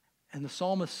 And the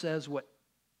psalmist says what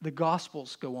the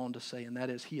Gospels go on to say, and that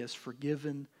is, He has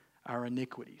forgiven our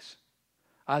iniquities.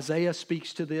 Isaiah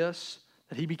speaks to this,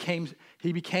 that He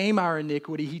became our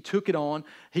iniquity. He took it on.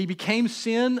 He became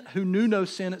sin who knew no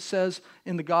sin. It says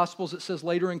in the Gospels, it says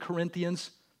later in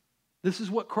Corinthians, this is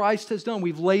what Christ has done.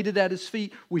 We've laid it at His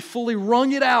feet. We fully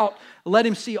wrung it out. Let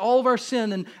Him see all of our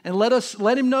sin and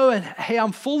let Him know, and hey,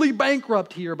 I'm fully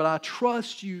bankrupt here, but I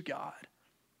trust you, God,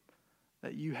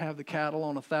 that you have the cattle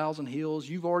on 1,000 hills.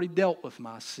 You've already dealt with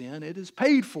my sin. It is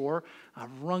paid for.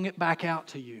 I've wrung it back out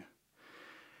to you.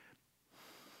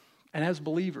 And as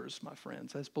believers, my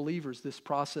friends, as believers, this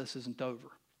process isn't over.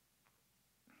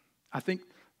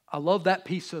 I love that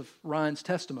piece of Ryan's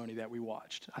testimony that we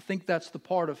watched. I think that's the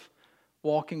part of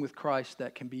walking with Christ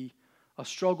that can be a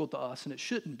struggle to us, and it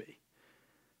shouldn't be.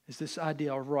 Is this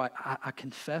idea of, right, I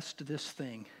confessed this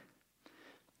thing.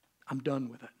 I'm done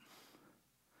with it.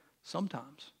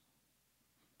 Sometimes.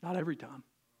 Not every time.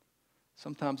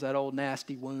 Sometimes that old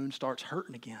nasty wound starts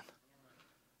hurting again.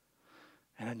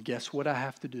 And then guess what I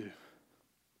have to do?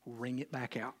 Wring it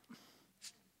back out.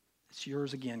 It's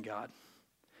yours again, God.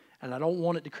 And I don't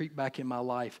want it to creep back in my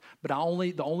life. But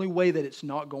the only way that it's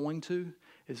not going to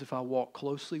is if I walk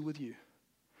closely with you.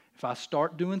 If I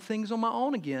start doing things on my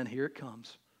own again, here it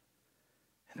comes.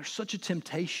 And there's such a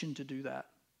temptation to do that.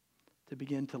 To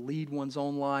begin to lead one's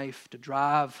own life, to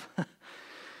drive, to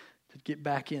get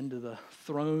back into the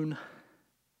throne.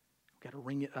 We've got to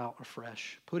wring it out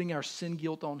afresh, putting our sin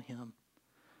guilt on Him.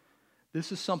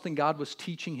 This is something God was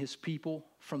teaching His people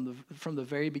from the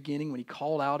very beginning when He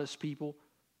called out His people.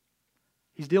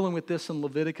 He's dealing with this in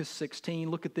Leviticus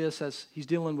 16. Look at this as He's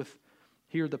dealing with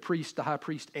here the high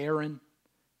priest Aaron.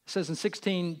 It says in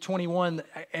 16:21,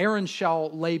 Aaron shall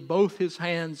lay both his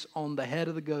hands on the head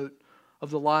of the goat, of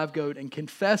the live goat, and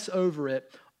confess over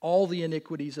it all the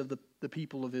iniquities of the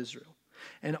people of Israel,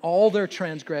 and all their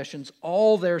transgressions,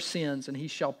 all their sins, and he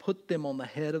shall put them on the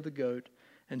head of the goat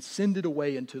and send it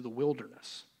away into the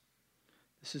wilderness.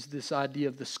 This is this idea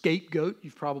of the scapegoat.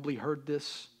 You've probably heard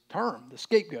this term, the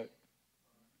scapegoat.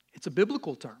 It's a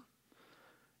biblical term.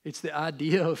 It's the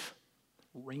idea of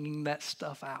wringing that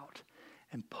stuff out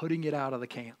and putting it out of the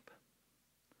camp.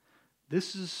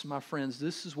 This is, my friends,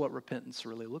 this is what repentance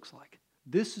really looks like.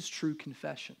 This is true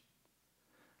confession.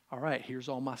 All right, here's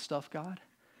all my stuff, God.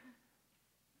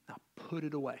 Now put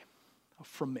it away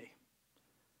from me.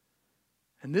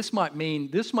 And this might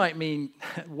mean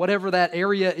whatever that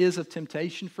area is of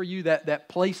temptation for you, that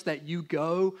place that you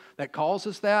go that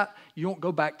causes that, you don't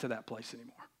go back to that place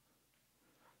anymore.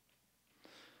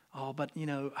 Oh, but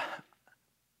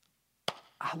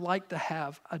I like to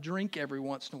have a drink every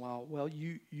once in a while. Well,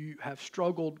 you have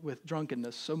struggled with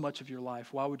drunkenness so much of your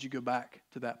life. Why would you go back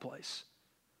to that place?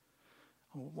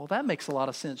 Well, that makes a lot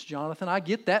of sense, Jonathan. I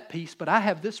get that piece, but I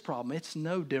have this problem. It's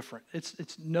no different.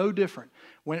 It's no different.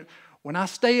 When I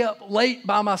stay up late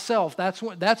by myself, that's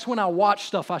when I watch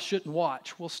stuff I shouldn't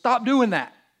watch. Well, stop doing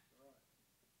that.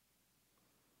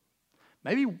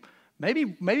 Maybe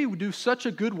we do such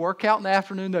a good workout in the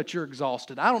afternoon that you're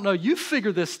exhausted. I don't know. You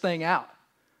figure this thing out.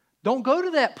 Don't go to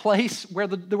that place where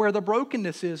the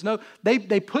brokenness is. No,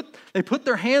 they put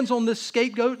their hands on this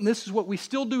scapegoat, and this is what we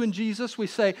still do in Jesus. We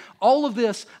say, all of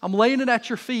this, I'm laying it at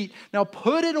your feet. Now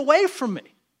put it away from me.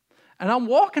 And I'm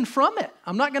walking from it.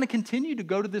 I'm not going to continue to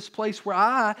go to this place where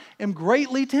I am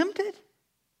greatly tempted.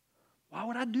 Why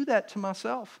would I do that to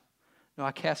myself? No,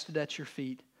 I cast it at your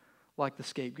feet like the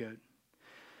scapegoat.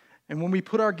 And when we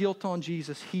put our guilt on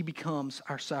Jesus, he becomes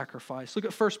our sacrifice. Look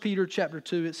at 1 Peter chapter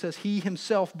 2. It says, he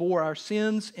himself bore our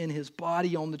sins in his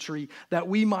body on the tree, that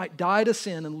we might die to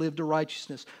sin and live to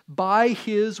righteousness. By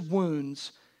his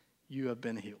wounds you have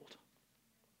been healed.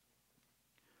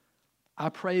 I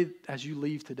pray as you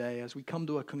leave today, as we come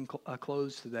to a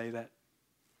close today, that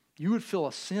you would feel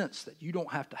a sense that you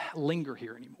don't have to linger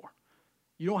here anymore.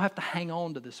 You don't have to hang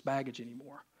on to this baggage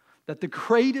anymore. That the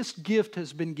greatest gift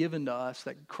has been given to us,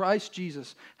 that Christ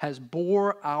Jesus has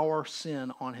bore our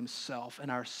sin on himself,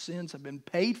 and our sins have been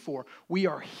paid for. We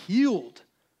are healed,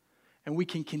 and we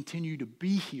can continue to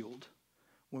be healed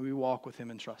when we walk with him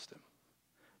and trust him.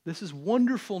 This is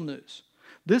wonderful news.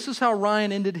 This is how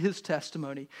Ryan ended his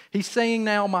testimony. He's saying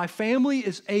now, my family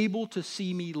is able to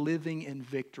see me living in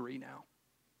victory now.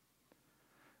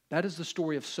 That is the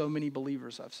story of so many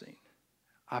believers I've seen.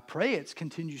 I pray it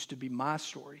continues to be my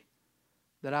story,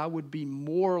 that I would be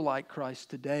more like Christ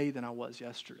today than I was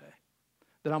yesterday.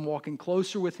 That I'm walking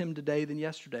closer with him today than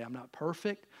yesterday. I'm not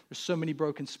perfect. There's so many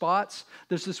broken spots.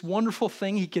 There's this wonderful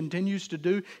thing he continues to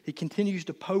do. He continues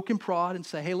to poke and prod and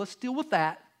say, hey, let's deal with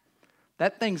that.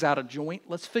 That thing's out of joint.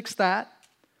 Let's fix that.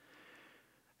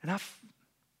 And I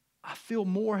feel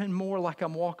more and more like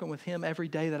I'm walking with him every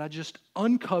day, that I just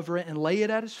uncover it and lay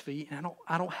it at his feet, and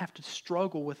I don't have to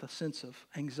struggle with a sense of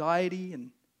anxiety.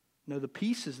 And the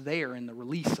peace is there in the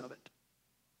release of it.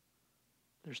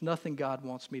 There's nothing God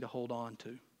wants me to hold on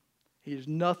to. There's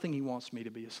nothing he wants me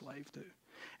to be a slave to.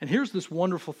 And here's this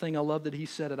wonderful thing. I love that he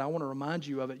said it. I want to remind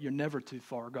you of it. You're never too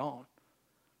far gone.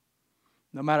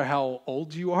 No matter how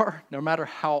old you are, no matter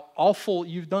how awful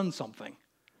you've done something.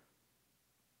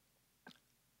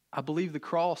 I believe the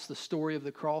cross, the story of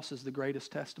the cross, is the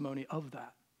greatest testimony of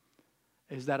that.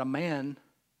 Is that a man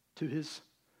to his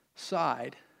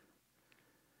side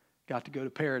got to go to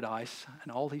paradise,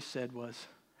 and all he said was,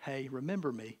 hey,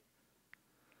 remember me.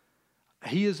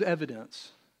 He is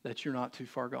evidence that you're not too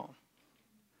far gone.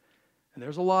 And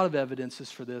there's a lot of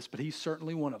evidences for this, but he's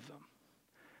certainly one of them.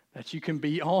 That you can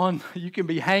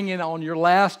be hanging on your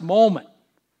last moment.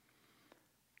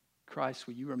 Christ,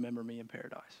 will you remember me in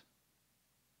paradise?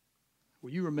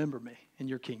 Will you remember me in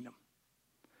your kingdom?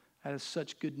 That is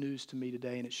such good news to me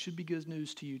today, and it should be good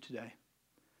news to you today.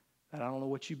 That I don't know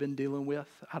what you've been dealing with.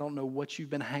 I don't know what you've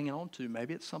been hanging on to.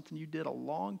 Maybe it's something you did a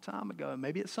long time ago.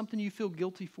 Maybe it's something you feel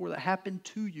guilty for that happened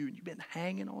to you, and you've been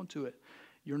hanging on to it.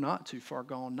 You're not too far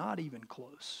gone, not even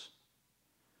close.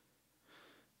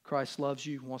 Christ loves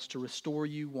you, wants to restore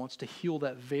you, wants to heal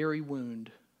that very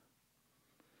wound.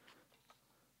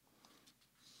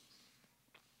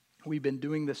 We've been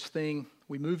doing this thing.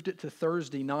 We moved it to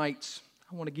Thursday nights.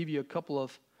 I want to give you a couple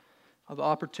of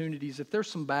opportunities. If there's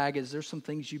some baggage, there's some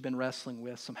things you've been wrestling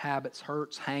with, some habits,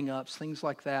 hurts, hang-ups, things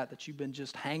like that you've been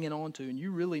just hanging on to, and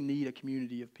you really need a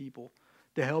community of people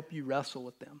to help you wrestle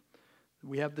with them.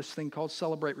 We have this thing called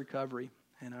Celebrate Recovery,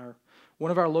 And one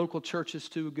of our local churches,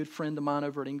 too, a good friend of mine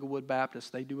over at Inglewood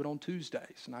Baptist, they do it on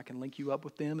Tuesdays. And I can link you up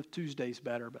with them if Tuesday's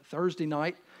better. But Thursday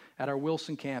night at our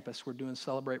Wilson campus, we're doing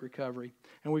Celebrate Recovery.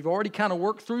 And we've already kind of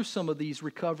worked through some of these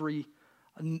recovery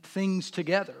things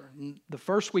together. And the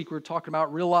first week we were talking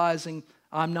about realizing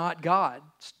I'm not God.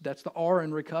 That's the R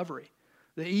in recovery.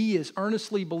 The E is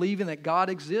earnestly believing that God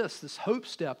exists, this hope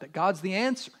step, that God's the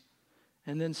answer.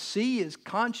 And then C is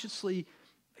consciously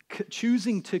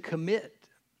choosing to commit.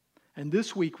 And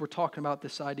this week we're talking about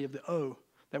this idea of the O,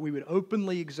 that we would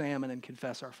openly examine and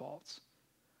confess our faults.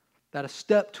 That a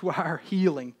step to our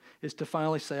healing is to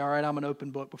finally say, all right, I'm an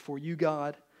open book before you,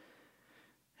 God,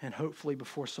 and hopefully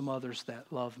before some others that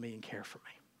love me and care for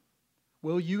me.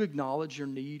 Will you acknowledge your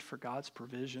need for God's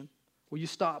provision? Will you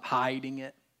stop hiding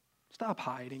it? Stop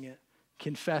hiding it.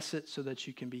 Confess it so that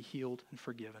you can be healed and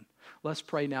forgiven. Let's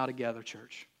pray now together,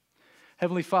 church.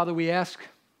 Heavenly Father, we ask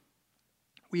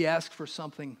for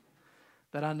something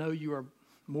that I know you are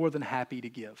more than happy to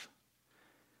give.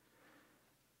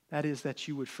 That is that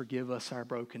you would forgive us our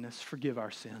brokenness, forgive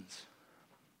our sins.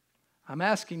 I'm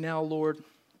asking now, Lord,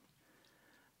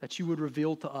 that you would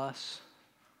reveal to us.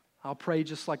 I'll pray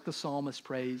just like the psalmist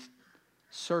prays.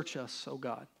 Search us, O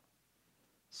God.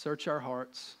 Search our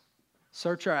hearts.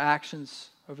 Search our actions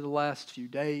over the last few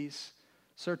days.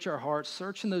 Search our hearts.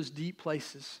 Search in those deep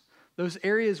places, those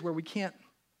areas where we can't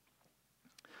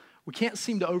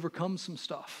seem to overcome some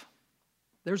stuff.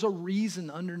 There's a reason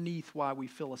underneath why we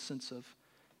feel a sense of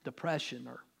depression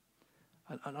or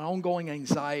an ongoing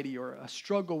anxiety or a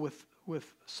struggle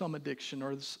with some addiction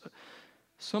or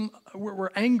we're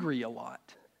angry a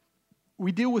lot.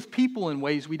 We deal with people in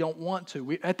ways we don't want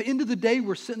to. At the end of the day,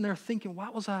 we're sitting there thinking, why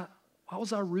was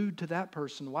I rude to that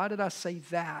person? Why did I say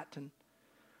that? And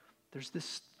there's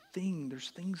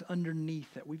things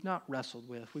underneath that we've not wrestled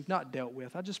with, we've not dealt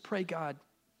with. I just pray, God,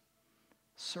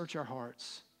 search our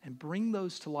hearts and bring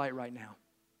those to light right now.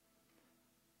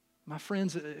 My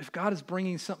friends, if God is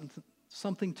bringing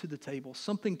something to the table,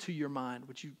 something to your mind,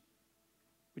 would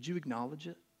you acknowledge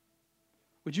it?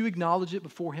 Would you acknowledge it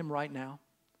before Him right now?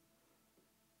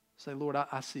 Say, Lord,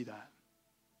 I see that.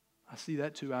 I see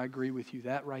that too. I agree with you.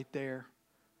 That right there,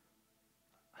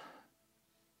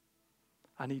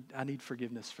 I need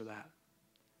forgiveness for that.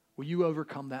 Will you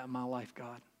overcome that in my life,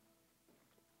 God?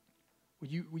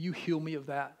 Will you heal me of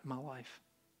that in my life?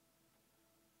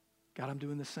 God, I'm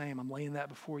doing the same. I'm laying that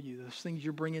before you. Those things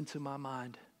you're bringing to my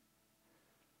mind.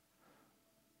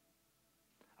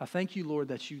 I thank you, Lord,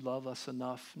 that you love us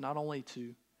enough not only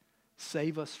to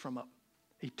save us from an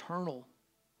eternal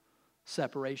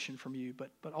separation from you,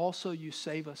 but also you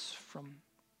save us from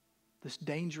this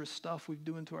dangerous stuff we're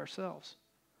doing to ourselves.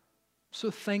 I'm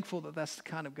so thankful that that's the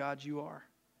kind of God you are.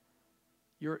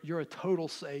 You're a total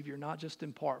Savior, not just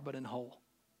in part, but in whole.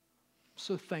 I'm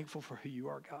so thankful for who you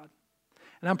are, God.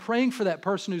 And I'm praying for that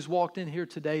person who's walked in here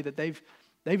today that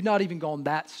they've not even gone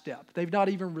that step. They've not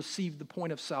even received the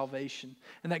point of salvation.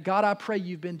 And that, God, I pray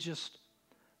you've been just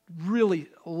really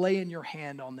laying your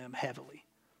hand on them heavily.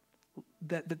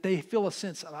 That they feel a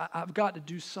sense of, I've got to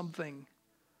do something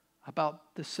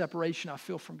about this separation I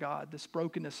feel from God, this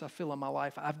brokenness I feel in my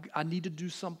life. I need to do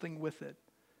something with it.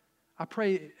 I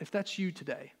pray, if that's you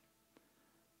today,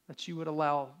 that you would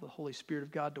allow the Holy Spirit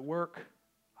of God to work.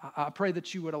 I pray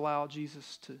that you would allow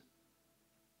Jesus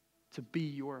to be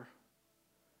your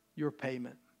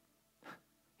payment.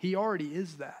 He already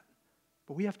is that,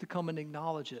 but we have to come and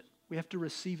acknowledge it. We have to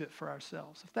receive it for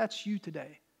ourselves. If that's you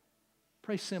today,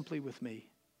 pray simply with me.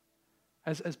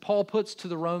 As Paul puts to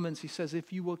the Romans, he says,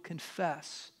 if you will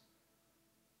confess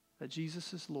that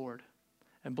Jesus is Lord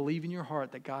and believe in your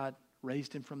heart that God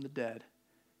raised him from the dead,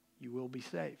 you will be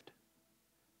saved.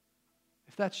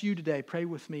 If that's you today, pray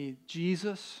with me.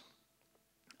 Jesus,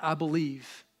 I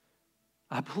believe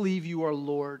you are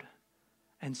Lord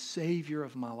and Savior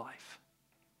of my life.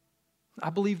 I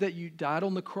believe that you died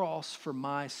on the cross for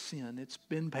my sin. It's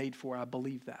been paid for. I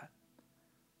believe that.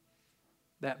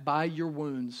 That by your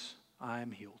wounds I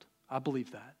am healed. I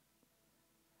believe that.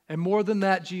 And more than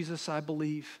that, Jesus, I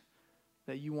believe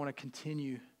that you want to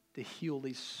continue to heal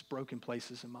these broken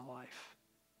places in my life.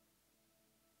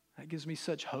 That gives me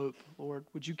such hope, Lord.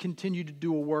 Would you continue to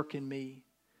do a work in me?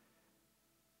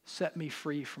 Set me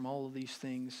free from all of these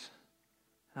things.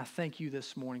 And I thank you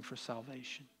this morning for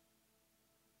salvation.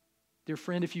 Dear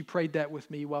friend, if you prayed that with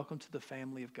me, welcome to the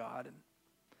family of God. And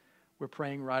we're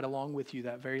praying right along with you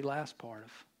that very last part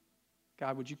of,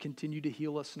 God, would you continue to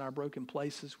heal us in our broken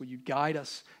places? Would you guide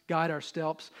us, guide our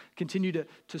steps, continue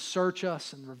to search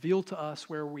us and reveal to us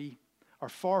where we are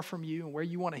far from you and where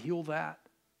you want to heal that?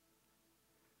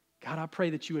 God, I pray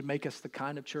that you would make us the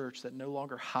kind of church that no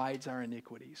longer hides our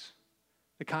iniquities,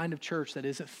 the kind of church that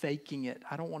isn't faking it.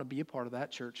 I don't want to be a part of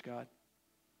that church, God.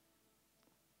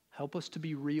 Help us to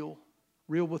be real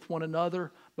with one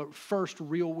another, but first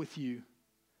real with you,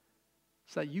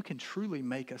 so that you can truly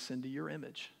make us into your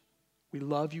image. We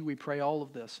love you. We pray all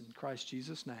of this in Christ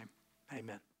Jesus' name.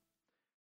 Amen.